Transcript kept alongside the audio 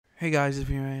Hey guys, it's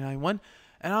V991,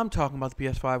 and I'm talking about the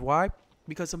PS5. Why?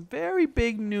 Because some very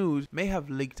big news may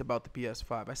have leaked about the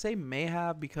PS5. I say may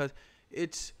have because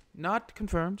it's not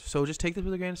confirmed, so just take this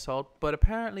with a grain of salt. But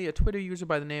apparently, a Twitter user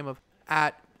by the name of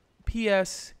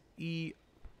 @PSE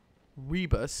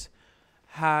Rebus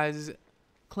has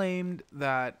claimed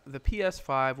that the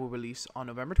PS5 will release on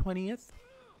November 20th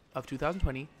of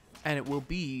 2020, and it will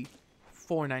be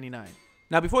 $499.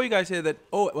 Now, before you guys say that,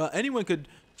 oh, well, anyone could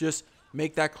just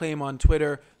make that claim on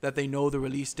Twitter that they know the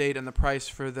release date and the price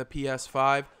for the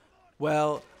PS5.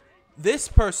 Well, this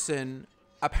person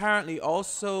apparently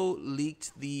also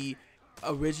leaked the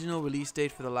original release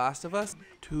date for The Last of Us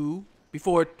 2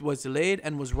 before it was delayed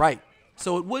and was right.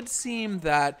 So it would seem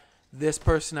that this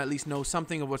person at least knows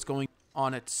something of what's going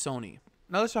on at Sony.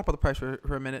 Now let's talk about the price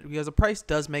for a minute, because the price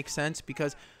does make sense,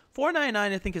 because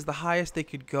 $499 I think is the highest they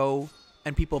could go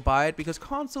and people buy it, because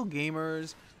console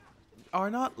gamers are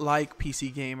not like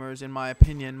PC gamers, in my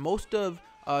opinion. Most of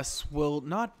us will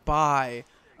not buy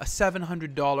a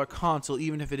 $700 console,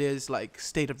 even if it is like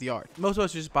state of the art. Most of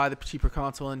us just buy the cheaper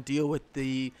console and deal with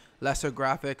the lesser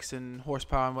graphics and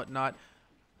horsepower and whatnot.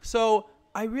 So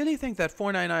I really think that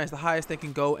 $499 is the highest they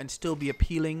can go and still be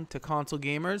appealing to console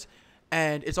gamers.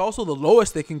 And it's also the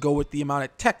lowest they can go with the amount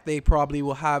of tech they probably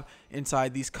will have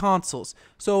inside these consoles.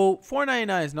 So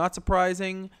 $499 is not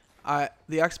surprising. The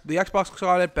Xbox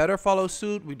Scarlet better follow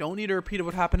suit. We don't need a repeat of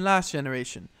what happened last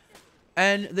generation.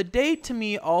 And the date to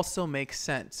me also makes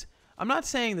sense. I'm not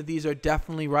saying that these are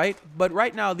definitely right, but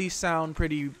right now these sound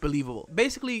pretty believable.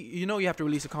 Basically, you know you have to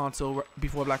release a console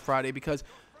before Black Friday because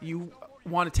you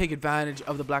want to take advantage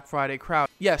of the Black Friday crowd.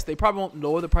 Yes, they probably won't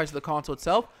lower the price of the console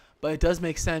itself, but it does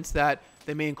make sense that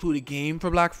they may include a game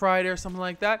for Black Friday or something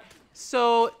like that.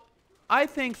 So I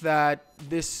think that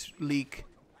this leak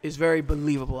is very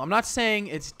believable. I'm not saying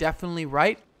it's definitely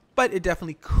right, but it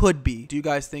definitely could be. Do you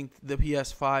guys think the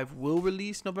PS5 will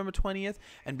release November 20th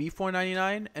and be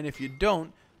 $499? And if you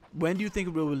don't, when do you think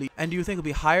it will release? And do you think it'll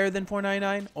be higher than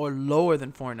 $499 or lower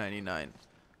than $499?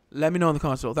 Let me know in the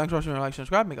comments below. Thanks for watching. Like,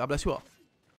 subscribe. May God bless you all.